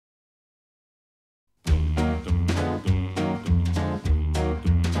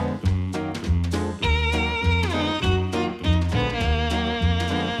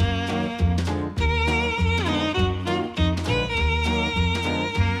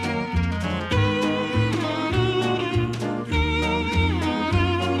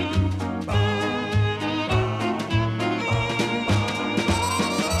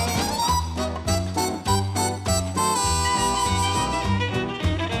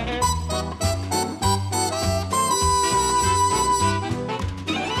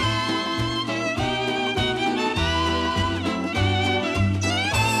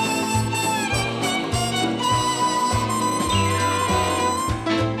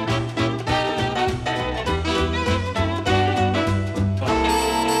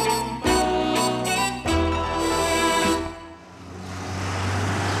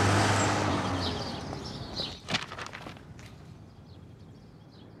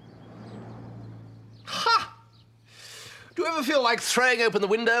Do you ever feel like throwing open the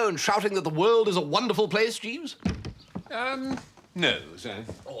window and shouting that the world is a wonderful place, Jeeves? No, sir.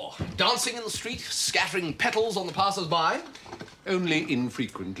 Or dancing in the street, scattering petals on the passers-by? Only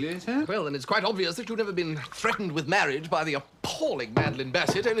infrequently, sir. Well, then it's quite obvious that you've never been threatened with marriage by the appalling Madeline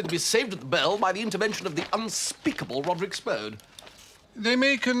Bassett, only to be saved at the bell by the intervention of the unspeakable Roderick Spode. They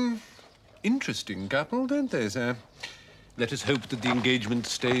make an interesting couple, don't they, sir? Let us hope that the engagement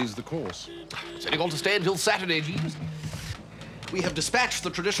stays the course. It's only got to stay until Saturday, Jeeves. We have dispatched the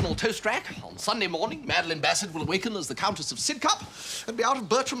traditional toast rack. On Sunday morning, Madeline Bassett will awaken as the Countess of Sidcup and be out of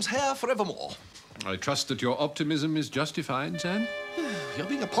Bertram's hair forevermore. I trust that your optimism is justified, sir. You're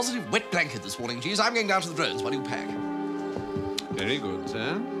being a positive wet blanket this morning, Jeeves. I'm going down to the drones while you pack. Very good,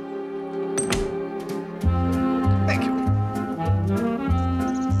 sir. Thank you.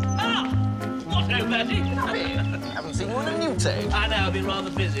 What ho, Bertie? Haven't seen you in a new day. I know, I've been rather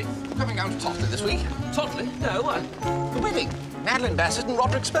busy. Coming down to Totley this week. Totley? No, what? The wedding. Madeline Bassett and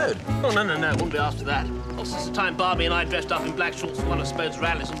Roderick Spode. Oh, no, wouldn't be after that. Well, since the time Barbie and I dressed up in black shorts for one of Spode's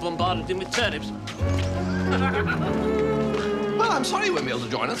rallies and bombarded him with turnips. Well, I'm sorry you won't be able to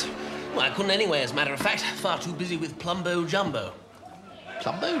join us. Well, I couldn't anyway, as a matter of fact. Far too busy with Plumbo Jumbo.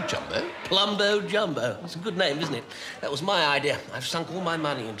 Plumbo Jumbo? Plumbo Jumbo. It's a good name, isn't it? That was my idea. I've sunk all my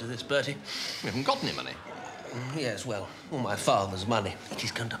money into this, Bertie. We haven't got any money. Yes, well, all my father's money. It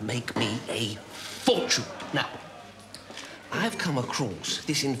is going to make me a fortune. Now, I've come across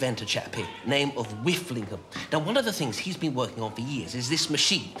this inventor chap here, name of Whifflingham. Now, one of the things he's been working on for years is this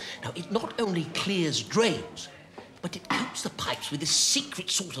machine. Now, it not only clears drains, but it coats the pipes with this secret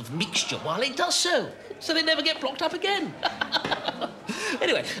sort of mixture while it does so they never get blocked up again.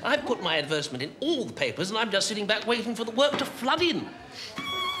 Anyway, I've put my advertisement in all the papers, and I'm just sitting back waiting for the work to flood in.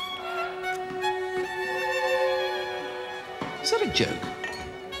 Is that a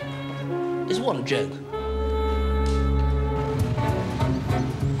joke? Is what a joke?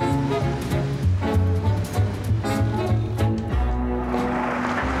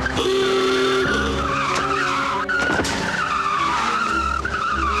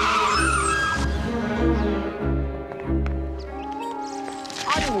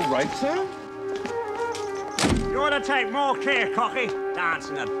 Right, sir? You ought to take more care, Cocky.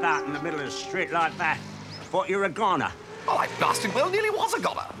 Dancing about in the middle of the street like that. Thought you were a goner. Well, I blasted well nearly was a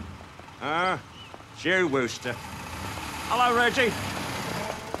goner. Jeeves and Wooster. Hello, Reggie.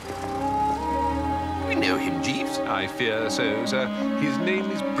 We know him, Jeeves. I fear so, sir. His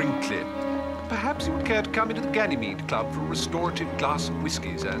name is Brinkley. Perhaps you would care to come into the Ganymede Club for a restorative glass of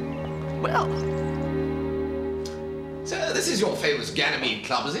whiskey, sir. Well... So, this is your famous Ganymede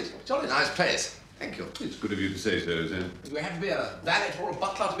Club, is it? Jolly nice place. Thank you. It's good of you to say so, sir. Do we have to be a valet or a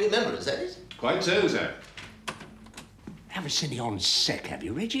butler to be a member, is that it? Quite so, sir. Haven't seen you on sec, have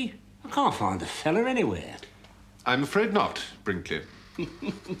you, Reggie? I can't find the fella anywhere. I'm afraid not, Brinkley.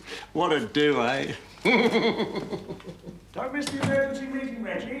 What a do, eh? Don't miss the emergency meeting,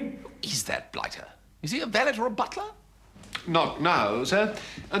 Reggie. Is that Blighter? Is he a valet or a butler? Not now, sir.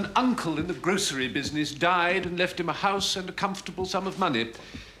 An uncle in the grocery business died and left him a house and a comfortable sum of money.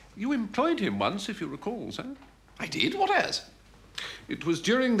 You employed him once, if you recall, sir. I did? What as? It was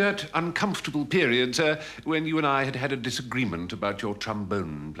during that uncomfortable period, sir, when you and I had had a disagreement about your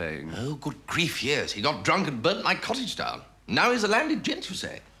trombone playing. Oh, good grief, yes. He got drunk and burnt my cottage down. Now he's a landed gent, you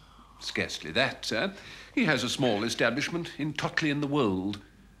say? Scarcely that, sir. He has a small establishment in Totley in the Wold.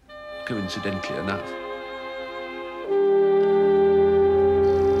 Coincidentally enough.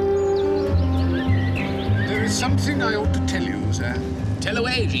 There is something I ought to tell you, sir. Tell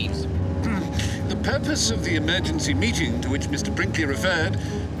away, Jeeves. The purpose of the emergency meeting to which Mr. Brinkley referred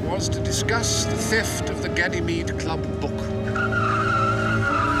was to discuss the theft of the Ganymede Club book.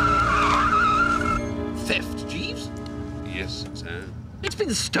 Theft, Jeeves? Yes, sir. It's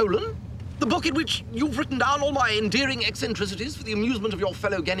been stolen? The book in which you've written down all my endearing eccentricities for the amusement of your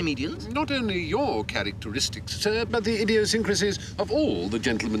fellow Ganymedians? Not only your characteristics, sir, but the idiosyncrasies of all the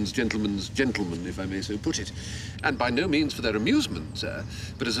gentlemen's gentlemen, if I may so put it. And by no means for their amusement, sir,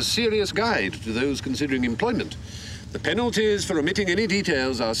 but as a serious guide to those considering employment. The penalties for omitting any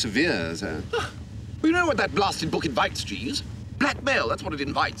details are severe, sir. Well, you know what that blasted book invites, Jeeves? Blackmail, that's what it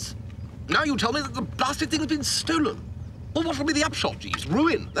invites. Now you tell me that the blasted thing has been stolen. Well, what will be the upshot, Jeeves?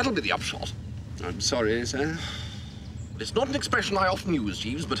 Ruin. That'll be the upshot. I'm sorry, sir. It's not an expression I often use,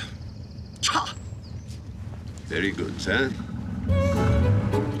 Jeeves, but... Cha! Very good, sir.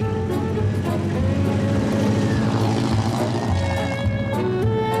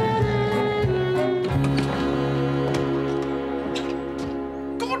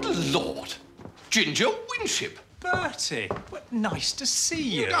 Good Lord! Ginger Winship! Bertie, Nice to see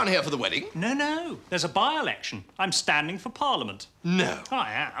you. You're down here for the wedding? No. There's a by-election. I'm standing for Parliament. No.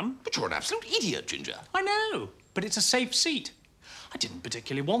 I am. But you're an absolute idiot, Ginger. I know, but it's a safe seat. I didn't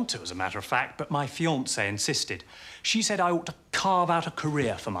particularly want to, as a matter of fact, but my fiancée insisted. She said I ought to carve out a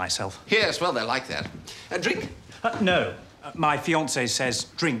career for myself. Yes, well, they're like that. Drink? No. My fiancée says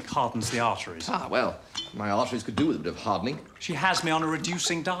drink hardens the arteries. Ah, well, my arteries could do with a bit of hardening. She has me on a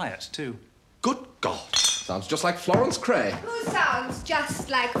reducing diet, too. Good God. Sounds just like Florence Cray. Who sounds just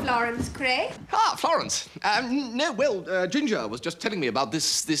like Florence Cray? Ah, Florence. No, well, Ginger was just telling me about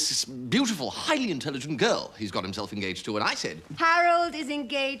this beautiful, highly intelligent girl he's got himself engaged to, and I said... Harold is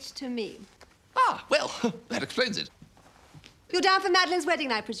engaged to me. Ah, well, that explains it. You're down for Madeline's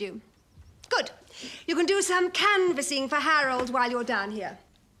wedding, I presume? Good. You can do some canvassing for Harold while you're down here.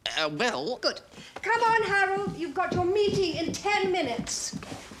 Well... Good. Come on, Harold. You've got your meeting in 10 minutes.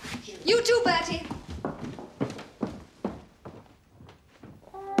 You too, Bertie.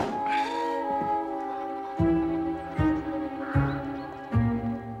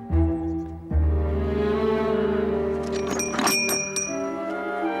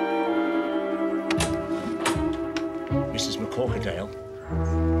 Mrs. McCorkerdale.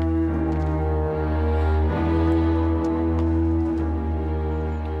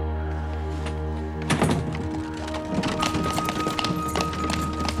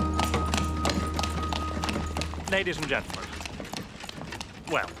 Ladies and gentlemen,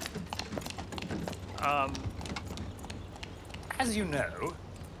 well, as you know,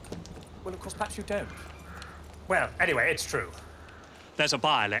 well, of course, perhaps you don't. Well, anyway, it's true. There's a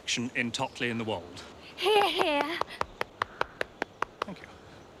by-election in Totley in the Wold. Hear, hear. Thank you.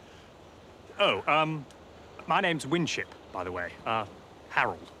 Oh, my name's Winship, by the way.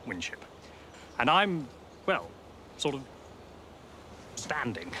 Harold Winship. And I'm, well, sort of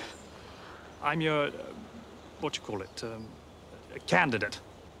standing. I'm your... what you call it, a candidate.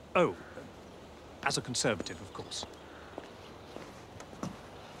 Oh, as a Conservative, of course.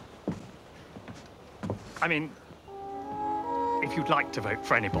 I mean, if you'd like to vote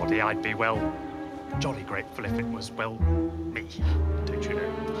for anybody, I'd be, well, jolly grateful if it was, well, me, don't you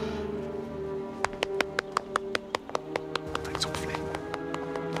know? Thanks awfully.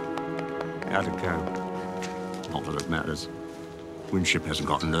 How'd it go? Not that it matters. Winship hasn't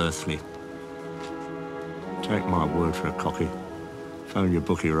got an earthly. Take my word for it, Cocky. Phone your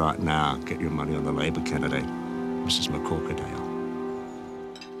bookie right now. Get your money on the Labour candidate, Mrs. McCorkerdale.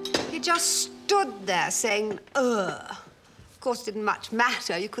 He just stood there saying, ugh. Of course, it didn't much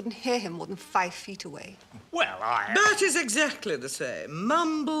matter. You couldn't hear him more than 5 feet away. Well, Bertie's exactly the same.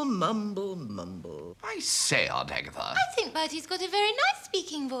 Mumble, mumble, mumble. I say, Aunt Agatha. I think Bertie's got a very nice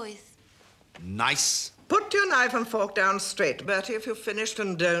speaking voice. Nice. Put your knife and fork down straight, Bertie, if you've finished,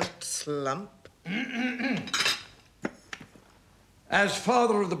 and don't slump. As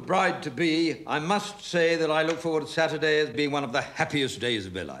father of the bride-to-be, I must say that I look forward to Saturday as being one of the happiest days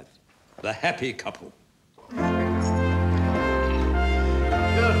of my life. The happy couple. The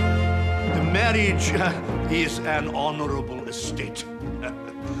marriage is an honourable estate.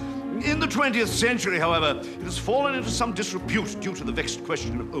 In the 20th century, however, it has fallen into some disrepute due to the vexed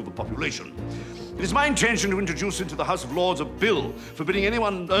question of overpopulation. It is my intention to introduce into the House of Lords a bill forbidding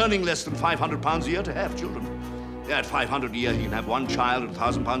anyone earning less than £500 a year to have children. At £500 a year, he can have 1 child. At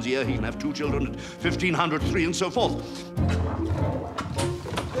 £1,000 a year, he can have 2 children. At £1,500, 3, and so forth.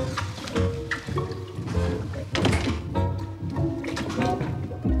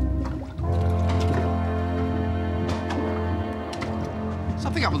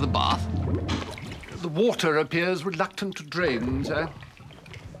 Something up with the bath? The water appears reluctant to drain, sir.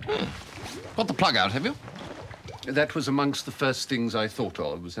 Got the plug out, have you? That was amongst the first things I thought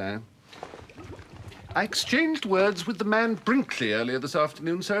of, sir. I exchanged words with the man Brinkley earlier this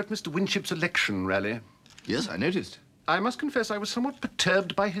afternoon, sir, at Mr. Winship's election rally. Yes, I noticed. I must confess I was somewhat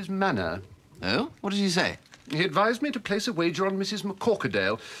perturbed by his manner. Oh? What did he say? He advised me to place a wager on Mrs.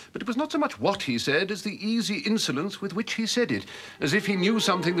 McCorkerdale, but it was not so much what he said as the easy insolence with which he said it, as if he knew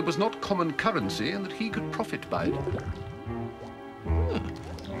something that was not common currency and that he could profit by it.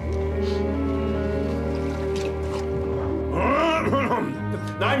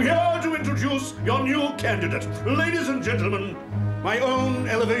 I'm here to introduce your new candidate. Ladies and gentlemen, my own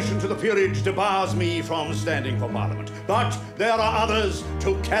elevation to the peerage debars me from standing for Parliament. But there are others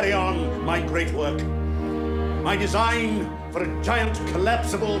to carry on my great work. My design for a giant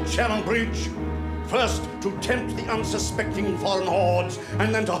collapsible channel bridge, first to tempt the unsuspecting foreign hordes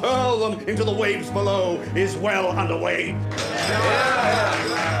and then to hurl them into the waves below, is well underway.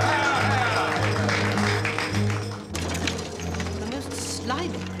 The most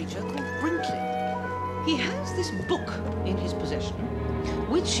slimy creature called Brinkley. He has this book in his possession,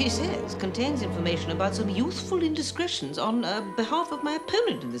 which, he says, contains information about some youthful indiscretions on behalf of my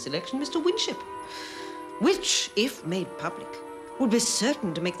opponent in this election, Mr. Winship, which, if made public, would be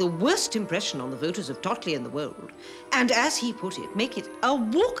certain to make the worst impression on the voters of Totley and the Wold, and, as he put it, make it a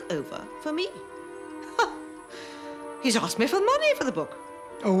walkover for me. He's asked me for money for the book.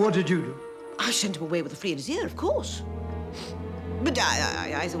 Oh, what did you do? I sent him away with a flea in his ear, of course. But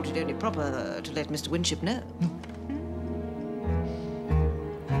I thought it only proper to let Mr. Winship know.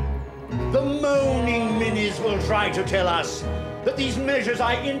 The moaning Minis will try to tell us that these measures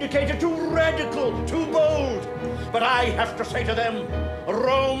I indicate are too radical, too bold. But I have to say to them,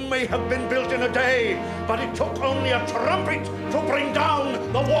 Rome may have been built in a day, but it took only a trumpet to bring down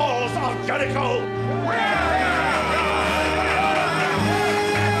the walls of Jericho.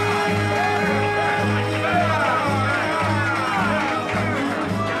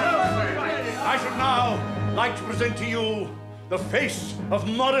 I should now like to present to you the face of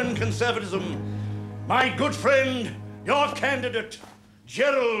modern conservatism, my good friend, your candidate,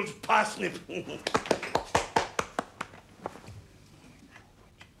 Gerald Parsnip.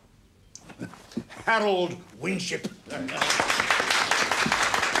 Harold Winship.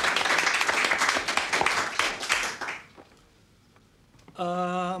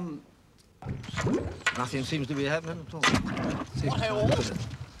 Nothing seems to be happening at all. What?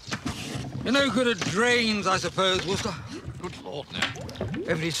 You're no good at drains, I suppose, Wooster. Good Lord, no.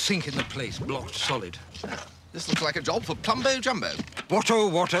 Every sink in the place blocked solid. This looks like a job for Plumbo Jumbo.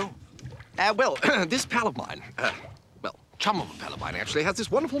 Watto? Well, this pal of mine, chum of a pal of mine, actually, has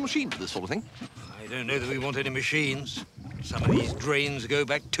this wonderful machine for this sort of thing. I don't know that we want any machines. Some of these drains go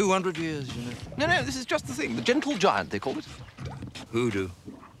back 200 years, you know. No, this is just the thing. The gentle giant, they call it. Hoodoo.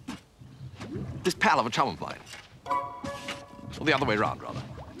 This pal of a chum of mine. Or the other way round, rather.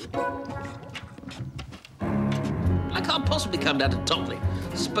 I can't possibly come down to Totley.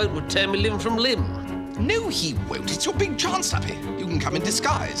 This boat would tear me limb from limb. No, he won't. It's your big chance, Tuppy. You can come in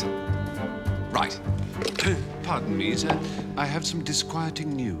disguise. Right. Pardon me, sir. I have some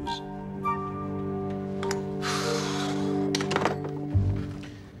disquieting news.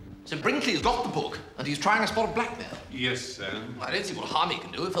 So Brinkley's got the book, and he's trying a spot of blackmail. Yes, sir. I don't see what harm he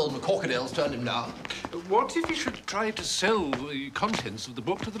can do if old McCorkadale's turned him down. What if he should try to sell the contents of the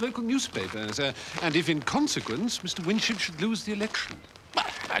book to the local newspapers, and if, in consequence, Mr. Winship should lose the election? Well,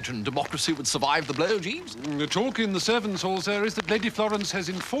 I imagine democracy would survive the blow, Jeeves. The talk in the servants' hall, sir, is that Lady Florence has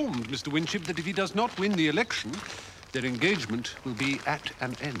informed Mr. Winship that if he does not win the election, their engagement will be at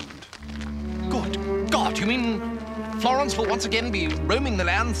an end. Good God, you mean Florence will once again be roaming the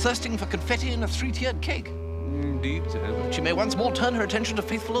land, thirsting for confetti in a three-tiered cake? Indeed, sir. She may once more turn her attention to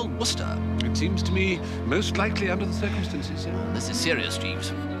faithful old Wooster. It seems to me most likely under the circumstances, sir. This is serious,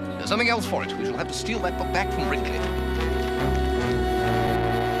 Jeeves. There's nothing else for it. We shall have to steal that book back from Brinkley.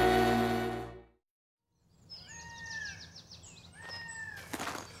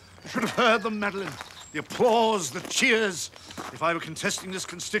 You should have heard them, Madeline. The applause, the cheers. If I were contesting this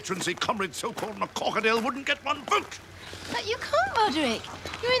constituency, Comrade so-called McCorkadale wouldn't get one vote. But you can't, Roderick.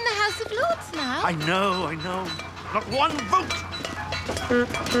 You're in the House of Lords now. I know. Not one vote.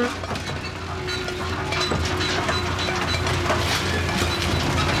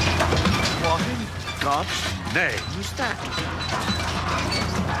 What in God's name is that?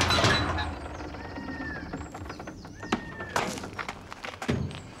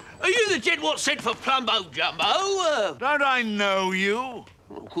 Are you the gent what sent for Plumbo Jumbo? Don't I know you?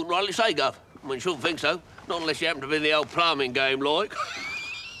 Well, couldn't rightly say, Gov. I mean, shouldn't think so. Not unless you happen to be in the old plumbing game, like.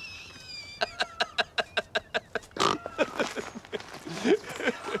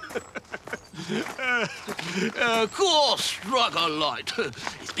 Of course, strike a light.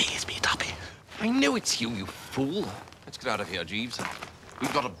 It's me, Tuppy. I know it's you, you fool. Let's get out of here, Jeeves.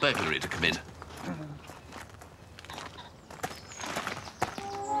 We've got a burglary to commit.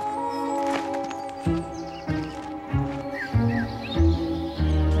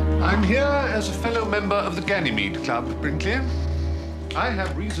 I'm here as a fellow member of the Ganymede Club, Brinkley. I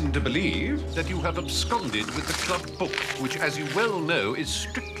have reason to believe that you have absconded with the club book, which, as you well know, is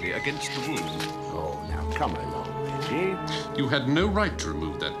strictly against the rules. Oh, now come along, Reggie. You had no right to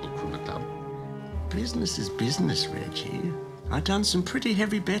remove that book from the club. Business is business, Reggie. I've done some pretty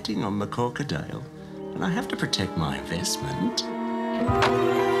heavy betting on McCorkadale, and I have to protect my investment.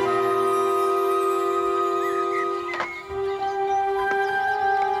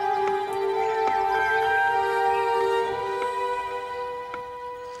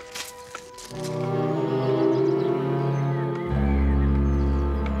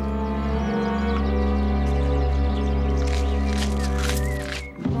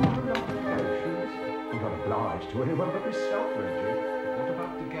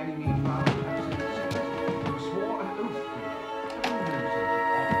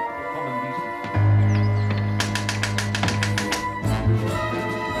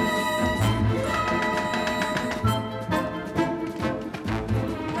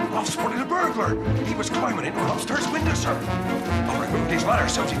 I've spotted a burglar. He was climbing into an upstairs window, sir. I removed his ladder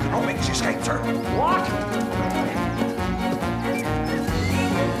so he could not make his escape, sir. What?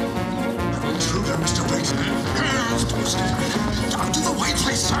 Intruder, Mr. Briggs. Hands twisted. Down to the white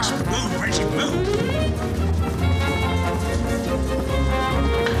place, sir. Move, Reggie, move.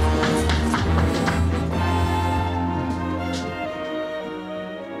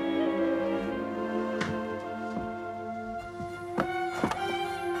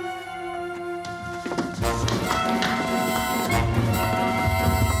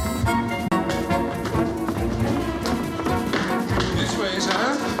 This way,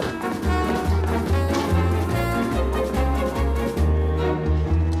 sir.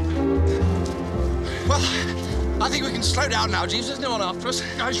 Well, I think we can slow down now, Jeeves. There's no one after us.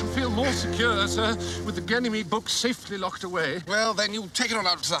 I shall feel more secure, sir, with the Ganymede book safely locked away. Well, then you take it on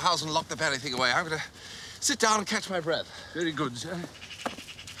out to the house and lock the very thing away. I'm going to sit down and catch my breath. Very good, sir.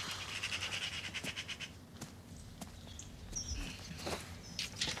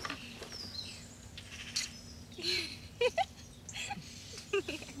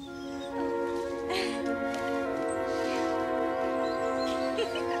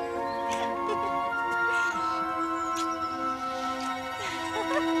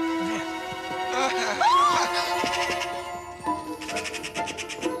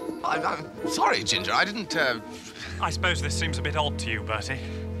 I'm sorry, Ginger. I didn't, I suppose this seems a bit odd to you, Bertie.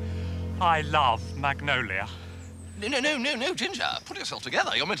 I love Magnolia. No, Ginger. Put yourself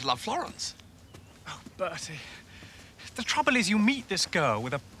together. You're meant to love Florence. Oh, Bertie. The trouble is you meet this girl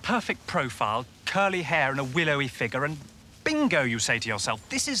with a perfect profile, curly hair and a willowy figure, and bingo, you say to yourself,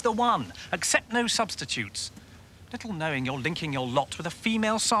 this is the one. Accept no substitutes. Little knowing you're linking your lot with a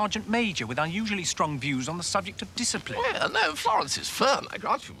female sergeant major with unusually strong views on the subject of discipline. Well, no, Florence is firm, I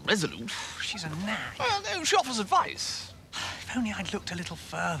grant you, resolute. She's a nag. Well, no, she offers advice. If only I'd looked a little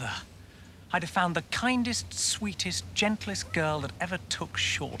further, I'd have found the kindest, sweetest, gentlest girl that ever took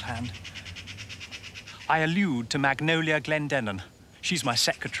shorthand. I allude to Magnolia Glendennan. She's my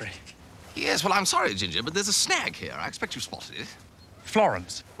secretary. Yes, well, I'm sorry, Ginger, but there's a snag here. I expect you spotted it.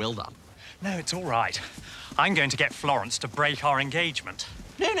 Florence. Well done. No, it's all right. I'm going to get Florence to break our engagement.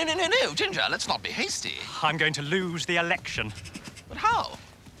 No, Ginger, let's not be hasty. I'm going to lose the election. But how?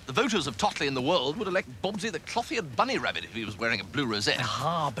 The voters of Totley and the World would elect Bobsy the cloth-eared bunny rabbit if he was wearing a blue rosette.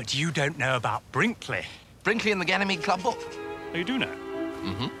 Ah, but you don't know about Brinkley. Brinkley and the Ganymede Club book. Oh, you do know?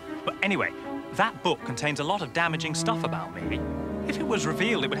 Mm-hmm. But anyway, that book contains a lot of damaging stuff about me. If it was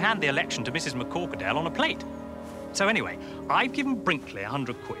revealed, it would hand the election to Mrs. McCorkadale on a plate. So anyway, I've given Brinkley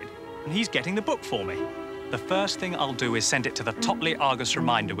 100 quid, and he's getting the book for me. The first thing I'll do is send it to the Totley Argus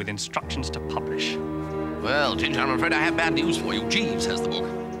Reminder with instructions to publish. Well, Ginger, I'm afraid I have bad news for you. Jeeves has the book.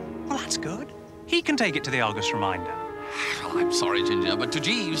 Well, that's good. He can take it to the Argus Reminder. Well, I'm sorry, Ginger, but to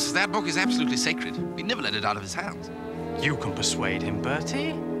Jeeves, that book is absolutely sacred. We never let it out of his hands. You can persuade him,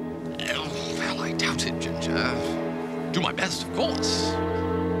 Bertie. Oh, well, I doubt it, Ginger. Do my best, of course.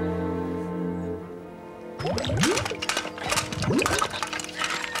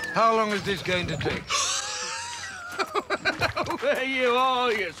 How long is this going to take? There you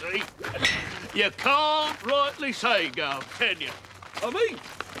are, you see. You can't rightly say, Gov, can you? I mean,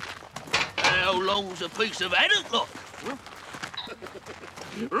 how long's a piece of haddock look?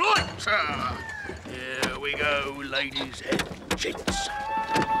 Right, sir. Here we go, ladies and gents.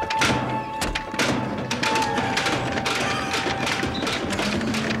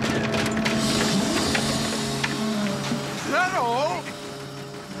 Is that all?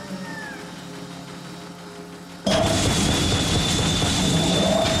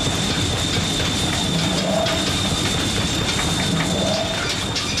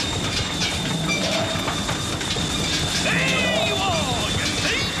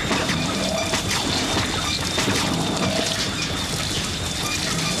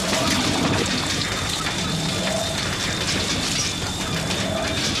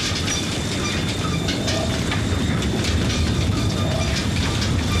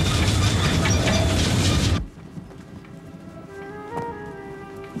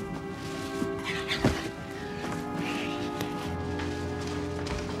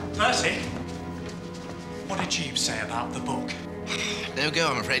 Bertie, what did Jeeves say about the book? No go,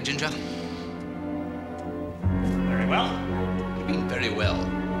 I'm afraid, Ginger. Very well. You mean very well.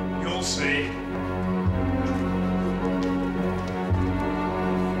 You'll see.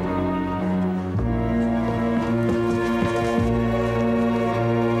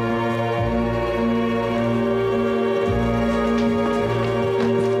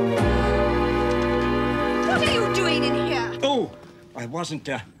 What are you doing in here? Oh, I wasn't,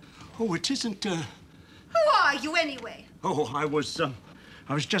 oh, it isn't, Who are you, anyway? oh, I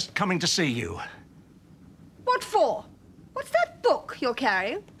I was just coming to see you. What for? What's that book you're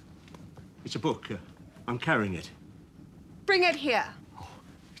carrying? It's a book. I'm carrying it. Bring it here.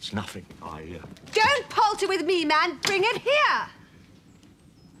 It's nothing. Don't palter with me, man. Bring it here.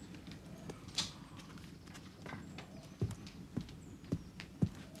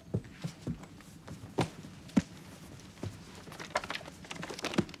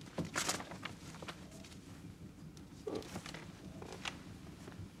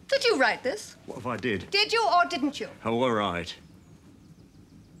 Did you write this? What if I did? Did you or didn't you? Oh, all right.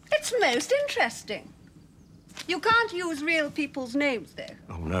 It's most interesting. You can't use real people's names, though.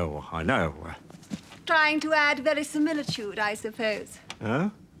 Oh, no, I know. Trying to add verisimilitude, I suppose. Huh?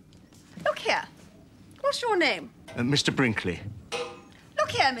 Look here. What's your name? Mr. Brinkley.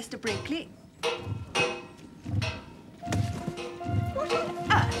 Look here, Mr. Brinkley. What on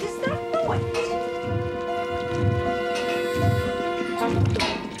earth is that noise?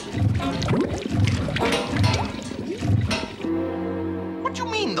 What do you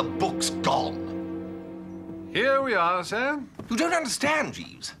mean the book's gone? Here we are, sir. You don't understand,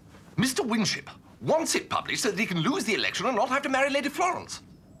 Jeeves. Mr. Winship wants it published so that he can lose the election and not have to marry Lady Florence.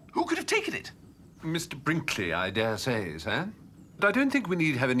 Who could have taken it? Mr. Brinkley, I dare say, sir. But I don't think we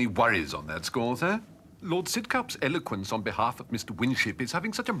need have any worries on that score, sir. Lord Sidcup's eloquence on behalf of Mr. Winship is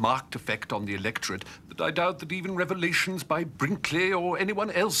having such a marked effect on the electorate that I doubt that even revelations by Brinkley or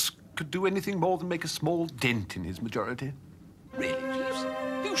anyone else could do anything more than make a small dent in his majority. Really, Jeeves?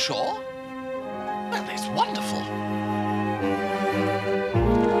 You sure? Well, that's wonderful.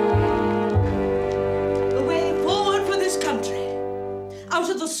 The way forward for this country, out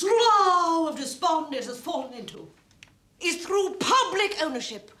of the slough of despond it has fallen into, is through public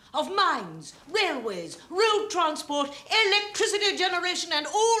ownership of mines, railways, road transport, electricity generation, and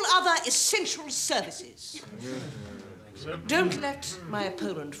all other essential services. Don't let my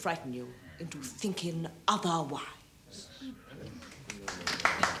opponent frighten you into thinking otherwise.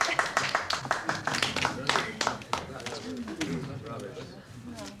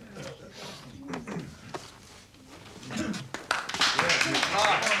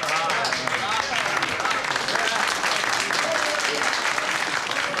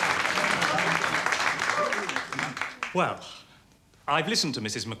 Well, I've listened to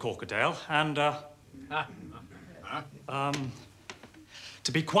Mrs. McCorkerdale, and,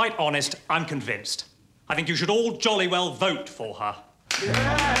 to be quite honest, I'm convinced. I think you should all jolly well vote for her.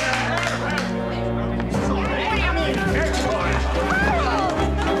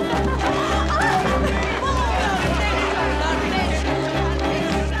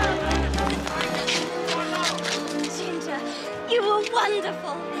 Ginger, you were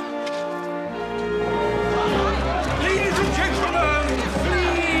wonderful. Ladies and gentlemen,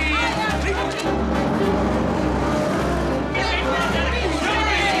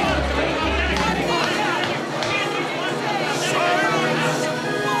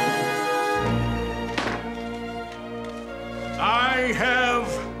 I have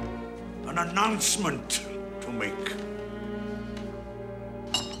an announcement to make.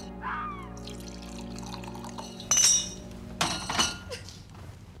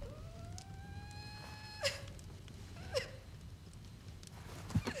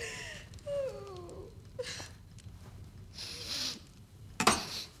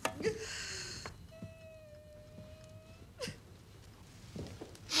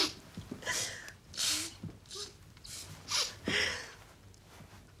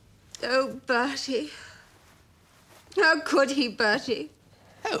 Oh, Bertie. How could he, Bertie?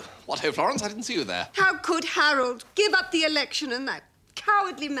 Oh, what ho, Florence? I didn't see you there. How could Harold give up the election in that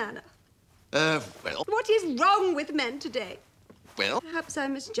cowardly manner? Well... What is wrong with men today? Well? Perhaps I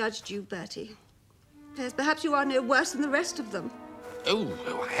misjudged you, Bertie. Yes, perhaps you are no worse than the rest of them. Oh,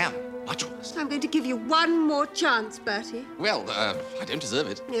 I am. Much worse. I'm going to give you one more chance, Bertie. Well, I don't deserve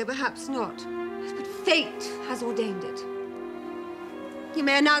it. No, perhaps not. But fate has ordained it. You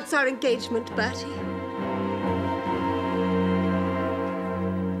may announce our engagement, Bertie.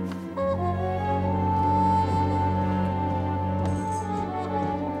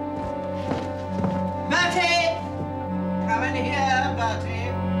 Bertie! Come in here,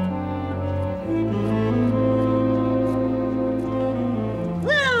 Bertie.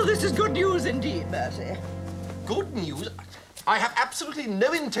 Well, this is good news indeed, Bertie. Good news? I have absolutely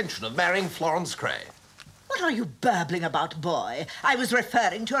no intention of marrying Florence Cray. What are you burbling about, boy? I was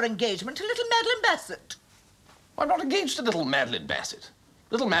referring to your engagement to little Madeline Bassett. I'm not engaged to little Madeline Bassett.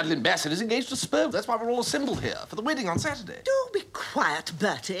 Little Madeline Bassett is engaged to Spove. That's why we're all assembled here for the wedding on Saturday. Do be quiet,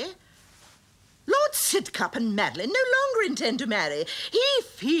 Bertie. Lord Sidcup and Madeline no longer intend to marry. He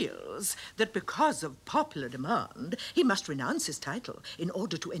feels that because of popular demand, he must renounce his title in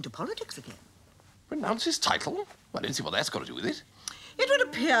order to enter politics again. Renounce his title? Well, I don't see what that's got to do with it. It would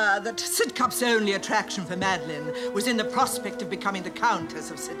appear that Sidcup's only attraction for Madeline was in the prospect of becoming the Countess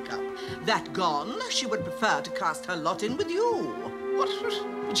of Sidcup. That gone, she would prefer to cast her lot in with you. What?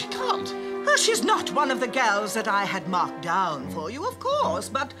 But she can't. Well, she's not one of the gals that I had marked down for you, of course,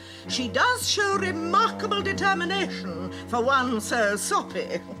 but she does show remarkable determination for one so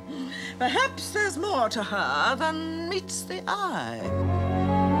soppy. Perhaps there's more to her than meets the eye.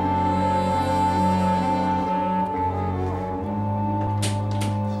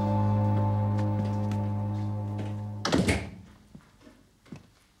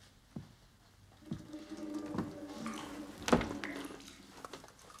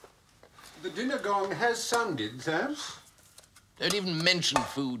 The dinner gong has sounded, sir. Don't even mention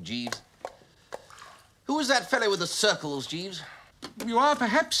food, Jeeves. Who was that fellow with the circles, Jeeves? You are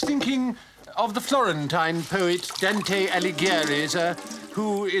perhaps thinking of the Florentine poet Dante Alighieri, sir,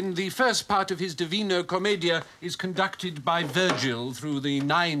 who, in the first part of his Divina Commedia, is conducted by Virgil through the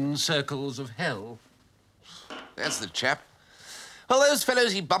 9 circles of hell. That's the chap. Well, those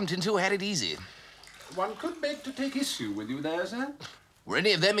fellows he bumped into had it easy. One could beg to take issue with you there, sir. Were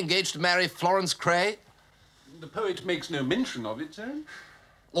any of them engaged to marry Florence Cray? The poet makes no mention of it, sir.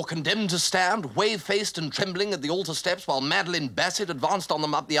 Or condemned to stand, wave-faced and trembling at the altar steps while Madeline Bassett advanced on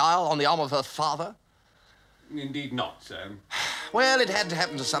them up the aisle on the arm of her father? Indeed not, sir. Well, it had to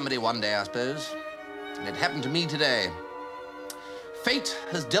happen to somebody one day, I suppose. And it happened to me today. Fate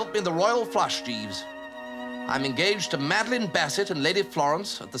has dealt me the royal flush, Jeeves. I'm engaged to Madeline Bassett and Lady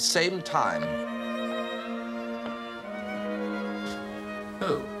Florence at the same time.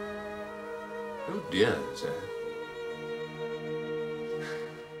 Oh. Oh, dear, sir.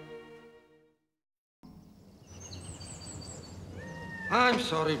 I'm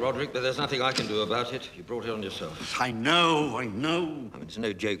sorry, Roderick, but there's nothing I can do about it. You brought it on yourself. I know. I mean, it's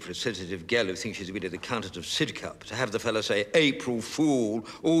no joke for a sensitive gal who thinks she's a bit of the Countess of Sidcup to have the fella say, April Fool,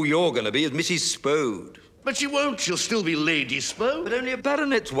 all you're going to be is Mrs. Spode. But she won't. She'll still be Lady Spode. But only a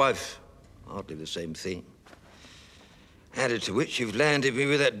baronet's wife. Hardly the same thing. Added to which, you've landed me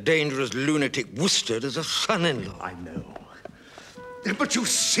with that dangerous lunatic Wooster as a son-in-law. I know. But you've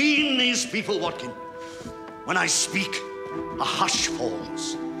seen these people, Watkin. When I speak, a hush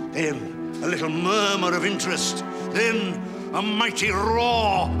falls. Then a little murmur of interest. Then a mighty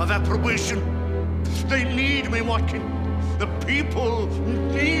roar of approbation. They need me, Watkin. The people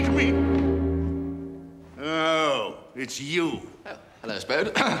need me. Oh, it's you. Oh, hello,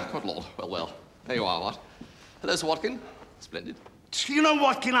 Spode. Good Lord. Well. There you are, what? Hello, Sir Watkin. Splendid. You know,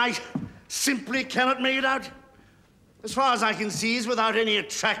 Watkin, I simply cannot make it out. As far as I can see, he's without any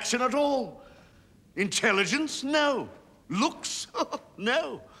attraction at all. Intelligence? No. Looks?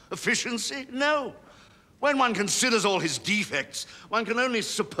 No. Efficiency? No. When one considers all his defects, one can only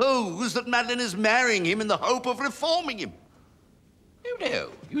suppose that Madeline is marrying him in the hope of reforming him. No.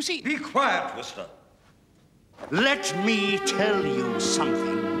 You see... Be quiet, Wooster. Let me tell you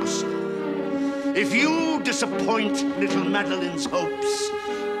something, Wooster. If you disappoint little Madeline's hopes,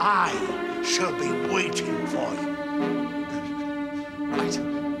 I shall be waiting for you. Right.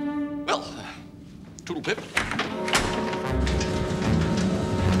 Well, toodle-pip.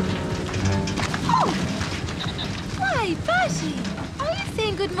 Oh! Why, Bertie, are you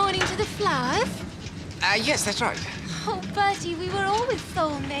saying good morning to the flowers? Yes, that's right. Oh, Bertie, we were always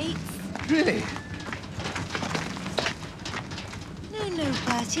soulmates. Really? No,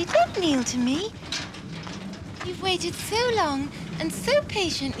 Bertie, don't kneel to me. You've waited so long and so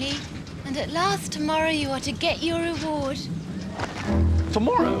patiently, and at last tomorrow you are to get your reward.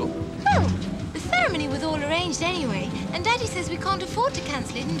 Tomorrow? Oh, the ceremony was all arranged anyway, and Daddy says we can't afford to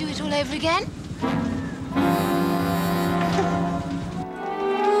cancel it and do it all over again.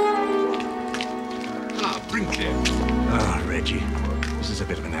 Brinkley. Ah, Reggie. This is a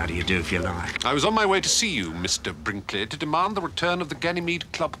bit of an how-do-you-do, if you like. I was on my way to see you, Mr. Brinkley, to demand the return of the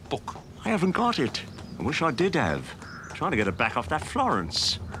Ganymede Club book. I haven't got it. I wish I did have. I'm trying to get it back off that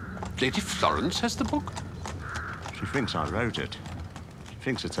Florence. Lady Florence has the book? She thinks I wrote it. She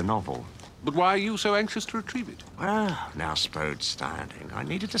thinks it's a novel. But why are you so anxious to retrieve it? Well, now Spode's standing. I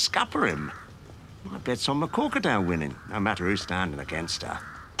needed to scupper him. My bet's on McCorkadale winning, no matter who's standing against her.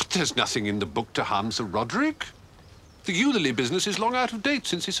 But there's nothing in the book to harm Sir Roderick. The Eulalie business is long out of date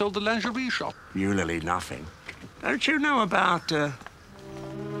since he sold the lingerie shop. Eulalie nothing. Don't you know about,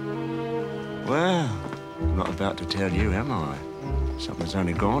 Well, I'm not about to tell you, am I? Something's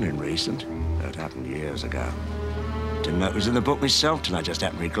only gone in recent. That happened years ago. Didn't know it was in the book myself till I just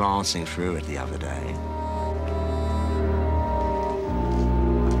happened to be glancing through it the other day.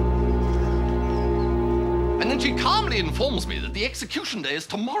 And then she calmly informs me that the execution day is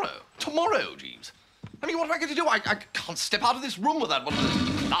tomorrow. Tomorrow, Jeeves. I mean, what am I going to do? I can't step out of this room without one of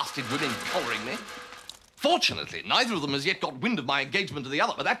those blasted women collaring me. Fortunately, neither of them has yet got wind of my engagement to the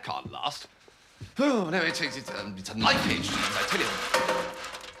other, but that can't last. Oh, no, it's a knife edge, Jeeves, I tell you.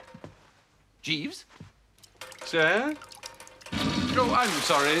 Jeeves? Sir? Oh, I'm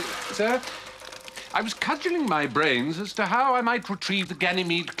sorry, sir. I was cudgelling my brains as to how I might retrieve the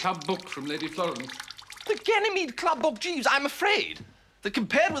Ganymede Club book from Lady Florence. The Ganymede Club book, Jeeves, I'm afraid that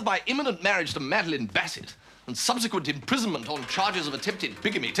compared with my imminent marriage to Madeline Bassett and subsequent imprisonment on charges of attempted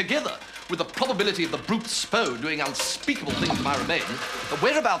bigamy, together with the probability of the brute Spo doing unspeakable things to my remains, the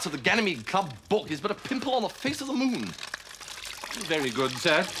whereabouts of the Ganymede Club book is but a pimple on the face of the moon. Very good,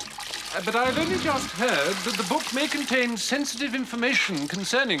 sir. But I've only just heard that the book may contain sensitive information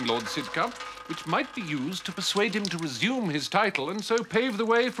concerning Lord Sidcup, which might be used to persuade him to resume his title and so pave the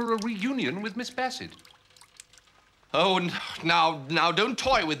way for a reunion with Miss Bassett. Oh, now, don't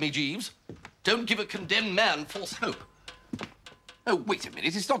toy with me, Jeeves. Don't give a condemned man false hope. Oh, wait a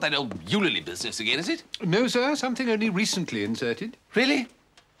minute. It's not that old Eulalie business again, is it? No, sir. Something only recently inserted. Really?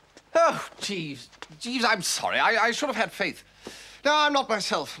 Oh, Jeeves. Jeeves, I'm sorry. I should have had faith. No, I'm not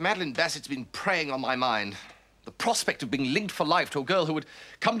myself. Madeline Bassett's been preying on my mind. The prospect of being linked for life to a girl who would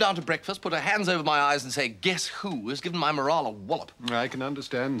come down to breakfast, put her hands over my eyes and say, "Guess who?" has given my morale a wallop. I can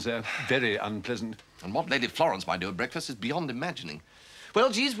understand, sir. Very unpleasant. And what Lady Florence might do at breakfast is beyond imagining. Well,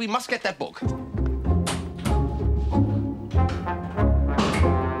 Jeeves, we must get that book.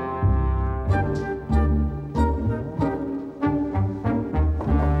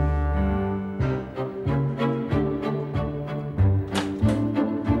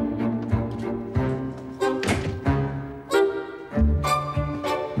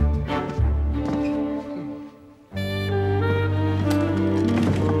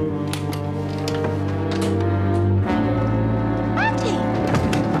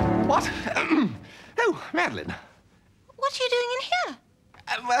 Madeline. What are you doing in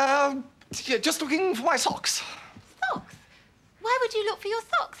here? Just looking for my socks. Socks? Why would you look for your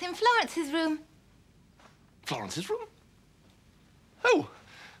socks in Florence's room? Florence's room? Oh,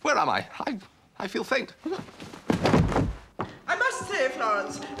 where am I? I feel faint. I must say,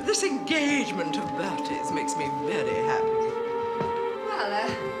 Florence, this engagement of Bertie's makes me very happy. Well,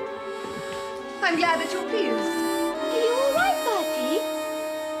 I'm glad that you're pleased. Are you all right, Bertie?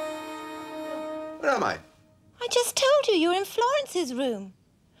 Where am I? I just told you you're in Florence's room.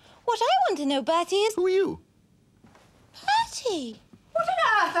 What I want to know, Bertie, is... Who are you? Bertie! What on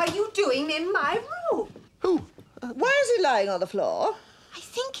earth are you doing in my room? Who? Why is he lying on the floor? I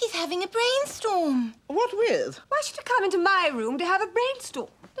think he's having a brainstorm. What with? Why should you come into my room to have a brainstorm?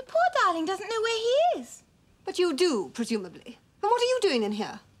 The poor darling doesn't know where he is. But you do, presumably. And what are you doing in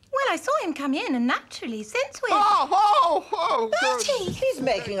here? Well, I saw him come in, and naturally, since we're... Bertie! He's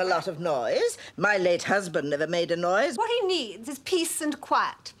making a lot of noise. My late husband never made a noise. What he needs is peace and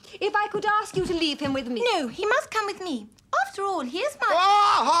quiet. If I could ask you to leave him with me... No, he must come with me. After all, here's my...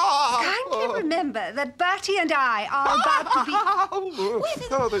 Kindly remember that Bertie and I are about to be... Where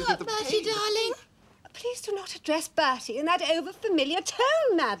does it hurt, Bertie, darling? Please do not address Bertie in that over-familiar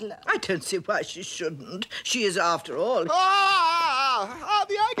tone, Madeline. I don't see why she shouldn't. She is, after all... the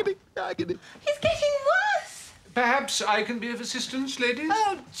agony, the agony. He's getting worse. Perhaps I can be of assistance, ladies?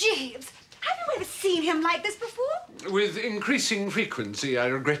 Oh, Jeeves. Have you ever seen him like this before? With increasing frequency, I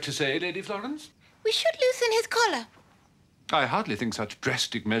regret to say, Lady Florence. We should loosen his collar. I hardly think such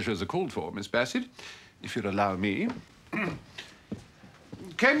drastic measures are called for, Miss Bassett, if you'll allow me.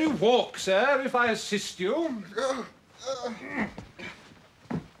 Can you walk, sir, if I assist you?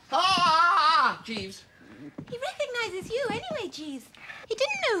 Jeeves. He recognises you anyway, Jeeves. He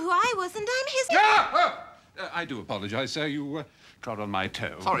didn't know who I was, and I'm his... I do apologise, sir. You trod on my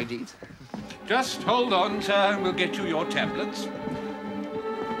toe. Sorry, Jeeves. Just hold on, sir, and we'll get you your tablets.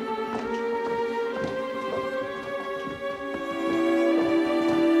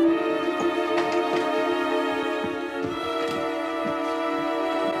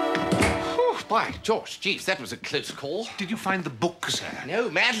 By George, Jeeves, that was a close call. Did you find the book, sir? No,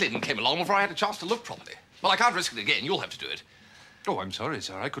 Madeline came along before I had a chance to look properly. Well, I can't risk it again. You'll have to do it. Oh, I'm sorry,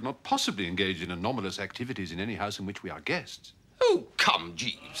 sir. I could not possibly engage in anomalous activities in any house in which we are guests. Oh, come,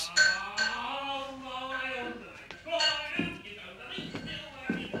 Jeeves.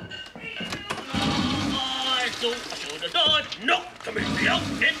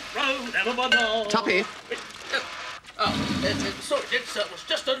 Tuppy. Sorry, it was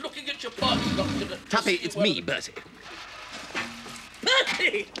just a looking at your pipe. Tuppy, it's me, Bertie.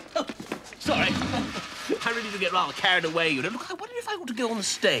 Bertie! Oh, sorry. I really do get rather carried away, you know. Look, I wonder if I ought to go on the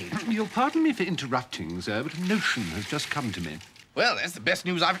stage. You'll pardon me for interrupting, sir, but a notion has just come to me. Well, that's the best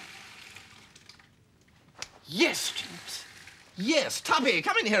news I've... Yes, Jeeves. Yes, Tuppy,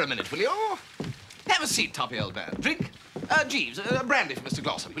 come in here a minute, will you? Have a seat, Tuppy, old man. Drink. Jeeves, brandy for Mr.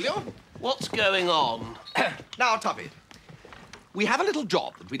 Glossop, will you? What's going on? Now, Tuppy, we have a little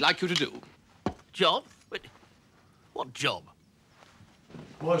job that we'd like you to do. Job? What job?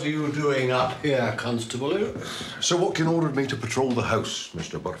 What are you doing up here, Constable? Sir Watkin ordered me to patrol the house,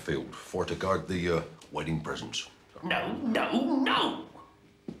 Mr. Butterfield, for to guard the wedding presents. No, no, no!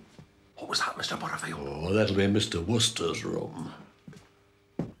 What was that, Mr. Butterfield? Oh, that'll be Mr. Wooster's room.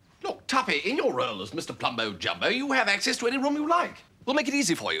 Look, Tuppy, in your role as Mr. Plumbo Jumbo, you have access to any room you like. We'll make it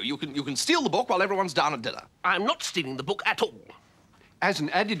easy for you. You can steal the book while everyone's down at dinner. I'm not stealing the book at all. As an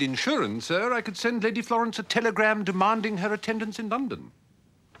added insurance, sir, I could send Lady Florence a telegram demanding her attendance in London.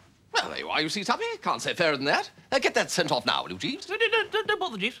 Well, there you are, you see, Tuppy. Can't say fairer than that. Get that sent off now, will you, Jeeves? Don't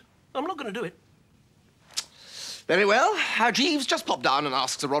bother, Jeeves. I'm not going to do it. Very well. Jeeves, just pop down and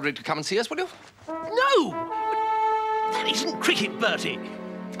ask Sir Roderick to come and see us, will you? No! That isn't cricket, Bertie.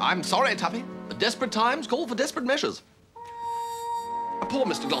 I'm sorry, Tuppy. The desperate times call for desperate measures. Pour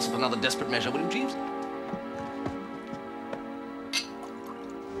Mr. Glossop another desperate measure, will you, Jeeves?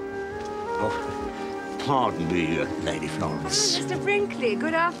 Oh, pardon me, Lady Florence. Mr. Brinkley,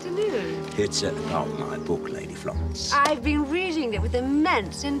 good afternoon. It's about my book, Lady Florence. I've been reading it with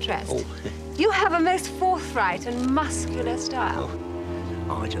immense interest. Oh. You have a most forthright and muscular style.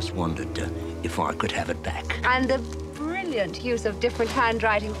 I just wondered if I could have it back. And the brilliant use of different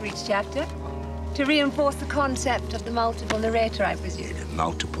handwriting for each chapter to reinforce the concept of the multiple narrator, I presume. The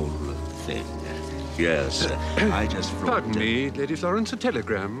multiple thing. Yes, I just thought... Pardon me, Lady Florence, a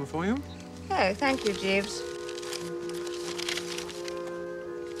telegram for you. Oh, thank you, Jeeves.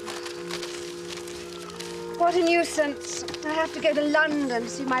 What a nuisance. I have to go to London to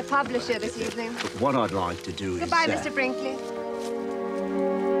see my publisher this evening. What I'd like to do Goodbye, is... Mr. Brinkley.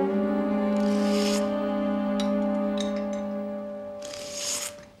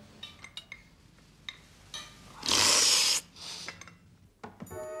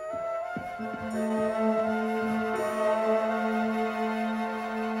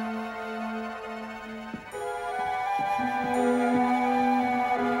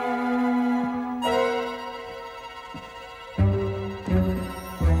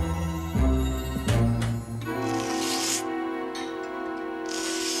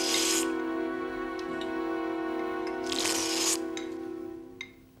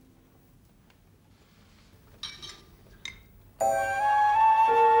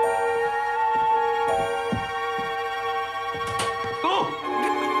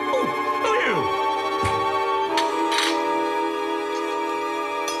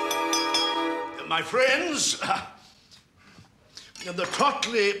 My friends, the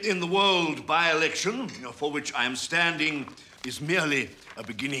Totley in the World by-election, for which I am standing, is merely a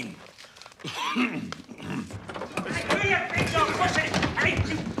beginning.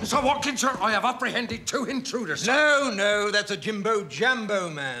 Sir Watkin, sir, I have apprehended 2 intruders. No, that's a Jimbo Jambo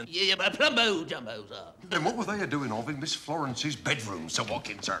man. Yeah, Plumbo Jumbo, sir. Then what were they doing of in Miss Florence's bedroom, Sir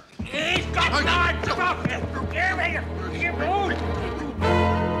Watkin, sir? He's got knives!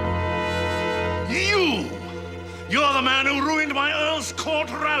 You're the man who ruined my Earl's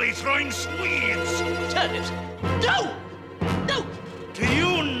Court rally throwing Swedes! Turnips! No! No! Do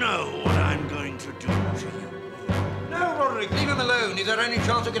you know what I'm going to do to you? No, Roderick, leave him alone. Is there any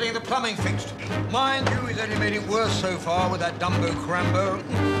chance of getting the plumbing fixed? Mind you, he's only made it worse so far with that Dumbo Crambo.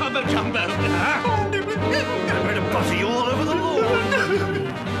 Dumbo Jumbo! I'm going to butter you all over the lawn.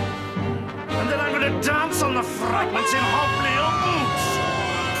 And then I'm going to dance on the fragments in hobnail boots.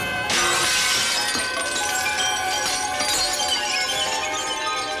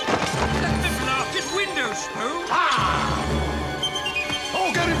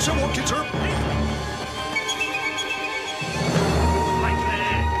 Oh, get him, Sir Watkin, sir.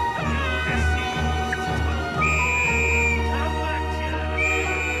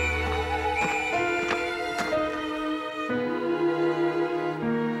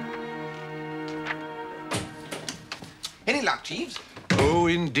 Any luck, Jeeves? Oh,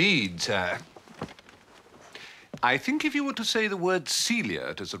 indeed, sir. I think if you were to say the word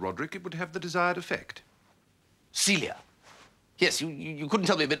Celia to Sir Roderick, it would have the desired effect. Celia? Yes, you couldn't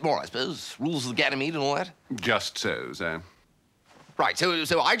tell me a bit more, I suppose. Rules of the Ganymede and all that? Just so, sir. Right,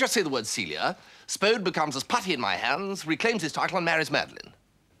 so I just say the word Celia, Spode becomes as putty in my hands, reclaims his title and marries Madeline.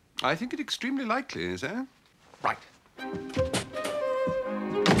 I think it extremely likely, sir. Right.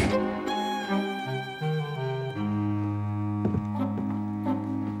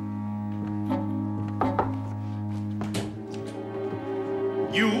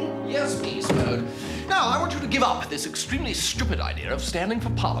 Spode. Now, I want you to give up this extremely stupid idea of standing for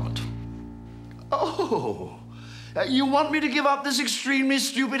Parliament. Oh, you want me to give up this extremely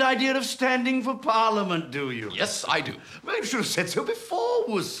stupid idea of standing for Parliament, do you? Yes, I do. Well, you should have said so before,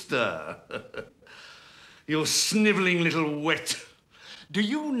 Wooster. You snivelling little wet. Do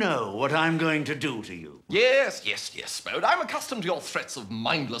you know what I'm going to do to you? Yes, Spode. I'm accustomed to your threats of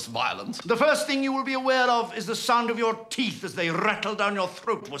mindless violence. The first thing you will be aware of is the sound of your teeth as they rattle down your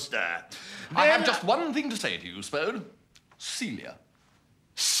throat, Wooster. I have just one thing to say to you, Spode. Celia.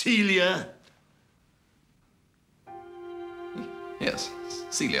 Celia? Yes,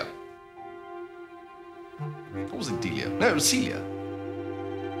 Celia. Or was it Delia? No, Celia.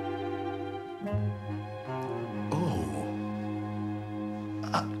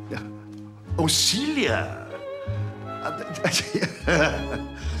 Oh, Celia.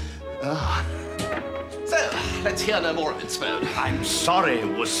 So, let's hear no more of it, Spode. I'm sorry,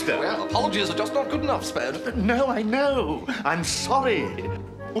 Wooster. Well, apologies are just not good enough, Spode. No, I know. I'm sorry.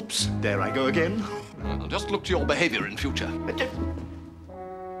 Oops, there I go again. Well, just look to your behavior in future.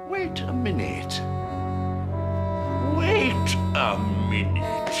 Wait a minute. Wait a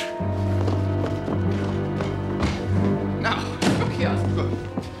minute. Now, look here.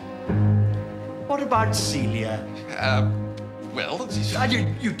 What about Celia? Well,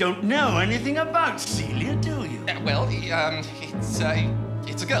 you don't know anything about Celia, do you? Well,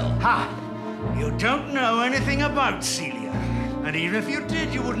 it's a girl. Ha! You don't know anything about Celia. And even if you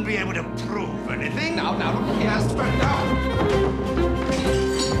did, you wouldn't be able to prove anything. Now, look here, Spode, now.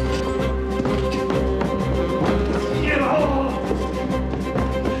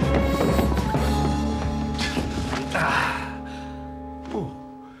 Oh,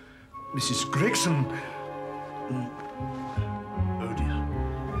 Mrs. Gregson. Oh, dear.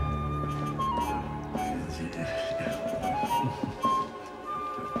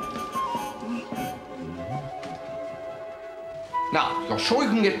 Now, you're sure you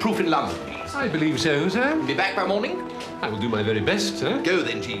can get proof in London? I believe so, sir. Be back by morning? I will do my very best, sir. Go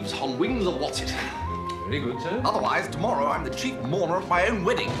then, Jeeves, on wings of what's it. Very good, sir. Otherwise, tomorrow I'm the chief mourner at my own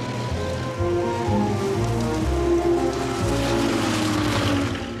wedding.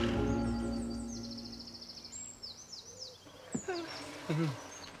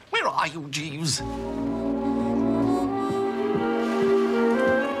 Where are you, Jeeves?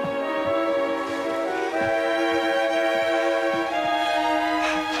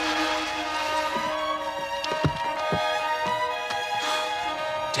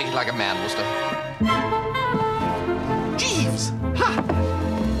 Take it like a man, Wooster. Jeeves! Ha!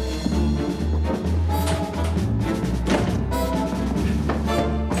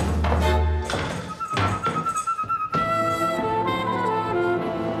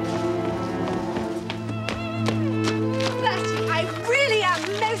 Bertie, I really am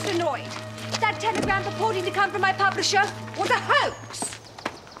most annoyed. That telegram purporting to come from my publisher was a hoax.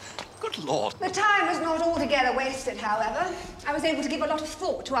 Good Lord. The time was not altogether wasted, however. I was able to give a lot of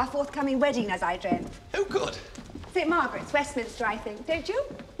thought to our forthcoming wedding as I dreamt. Oh, good. St. Margaret's, Westminster, I think. Don't you?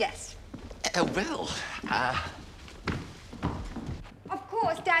 Yes. Of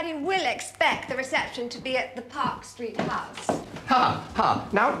course, Daddy will expect the reception to be at the Park Street house. Ha!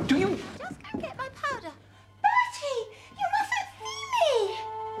 Now, do you... Just go and get my powder. Bertie, you mustn't see me.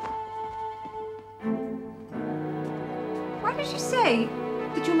 Why did she say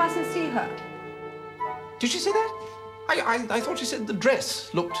that you mustn't see her? Did she say that? I thought she said the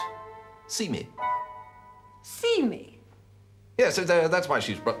dress looked seamy. See me? Yes, that's why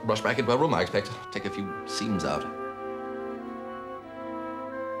she's rushed back into her room, I expect. Take a few seams out.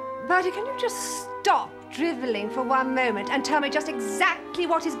 Bertie, can you just stop drivelling for one moment and tell me just exactly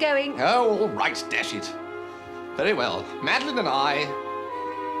what is going... Oh, all right, dash it. Very well. Madeline and I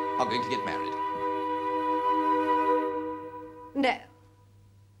are going to get married. No.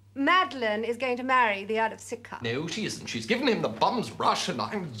 Madeline is going to marry the Earl of Sidcup. No, she isn't. She's given him the bum's rush and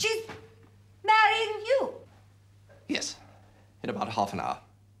I'm... She's marrying you. Yes, in about half an hour.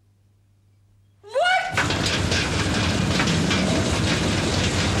 What?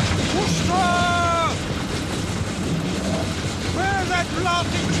 Wooster! Where's that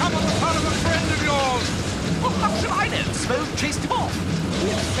laughing chum on the part of a friend of yours? Well, how should I know? Spode chased him off.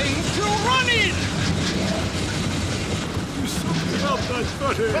 This thing's still running! You something up, that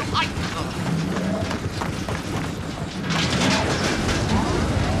Bertie. Well,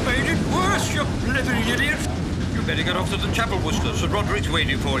 Made it worse, you blithering idiot. You better get off to the chapel, Wooster. Sir Roderick's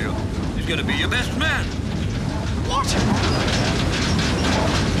waiting for you. He's going to be your best man. What?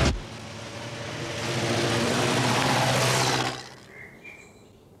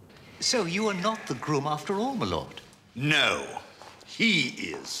 So you are not the groom after all, my lord? No. He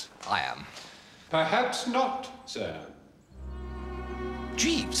is. I am. Perhaps not, sir.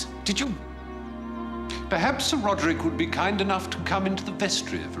 Jeeves, did you... Perhaps Sir Roderick would be kind enough to come into the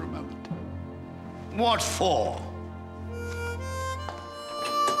vestry for a moment. What for?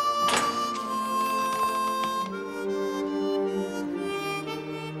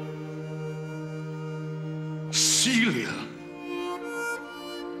 Celia.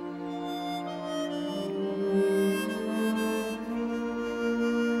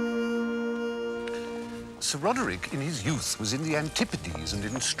 Sir Roderick, in his youth, was in the Antipodes and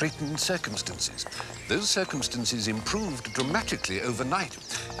in straitened circumstances. Those circumstances improved dramatically overnight,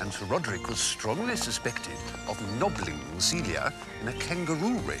 and Sir Roderick was strongly suspected of nobbling Celia in a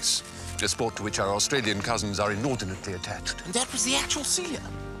kangaroo race, a sport to which our Australian cousins are inordinately attached. And that was the actual Celia?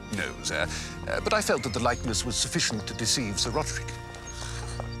 No, sir, but I felt that the likeness was sufficient to deceive Sir Roderick.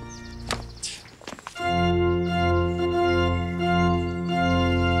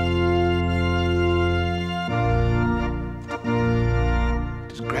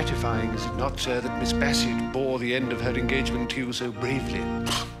 Is it not, sir, that Miss Bassett bore the end of her engagement to you so bravely?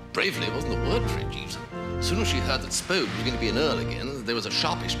 Bravely wasn't the word for it, Jeeves. As soon as she heard that Spogue was going to be an earl again, there was a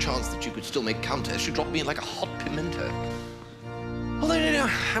sharpish chance that you could still make countess. She dropped me in like a hot pimento. Although, you know,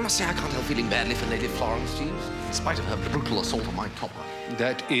 I must say I can't help feeling badly for Lady Florence, Jeeves, in spite of her brutal assault on my copper.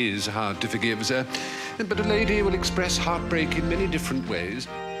 That is hard to forgive, sir. But a lady will express heartbreak in many different ways.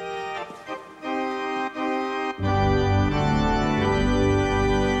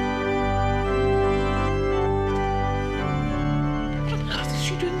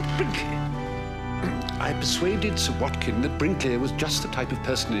 I persuaded Sir Watkin that Brinkley was just the type of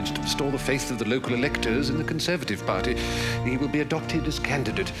personage to restore the faith of the local electors in the Conservative Party. He will be adopted as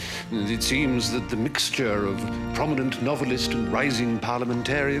candidate. It seems that the mixture of prominent novelist and rising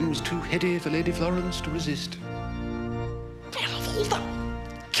parliamentarian was too heady for Lady Florence to resist. Well, of all the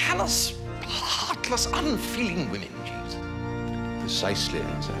callous, heartless, unfeeling women, Jeeves. Precisely,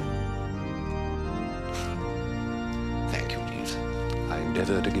 sir. Thank you, Jeeves. I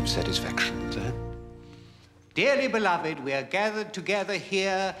endeavour to give satisfaction, sir. Dearly beloved, we are gathered together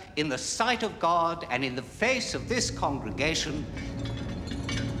here in the sight of God and in the face of this congregation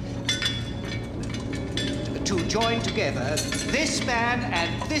to join together this man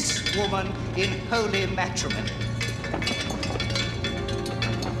and this woman in holy matrimony.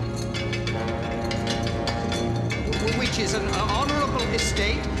 Which is an honourable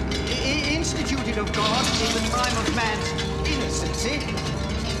estate instituted of God in the time of man's innocency,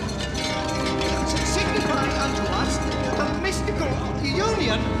 signifying unto us the mystical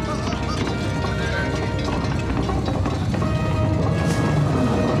union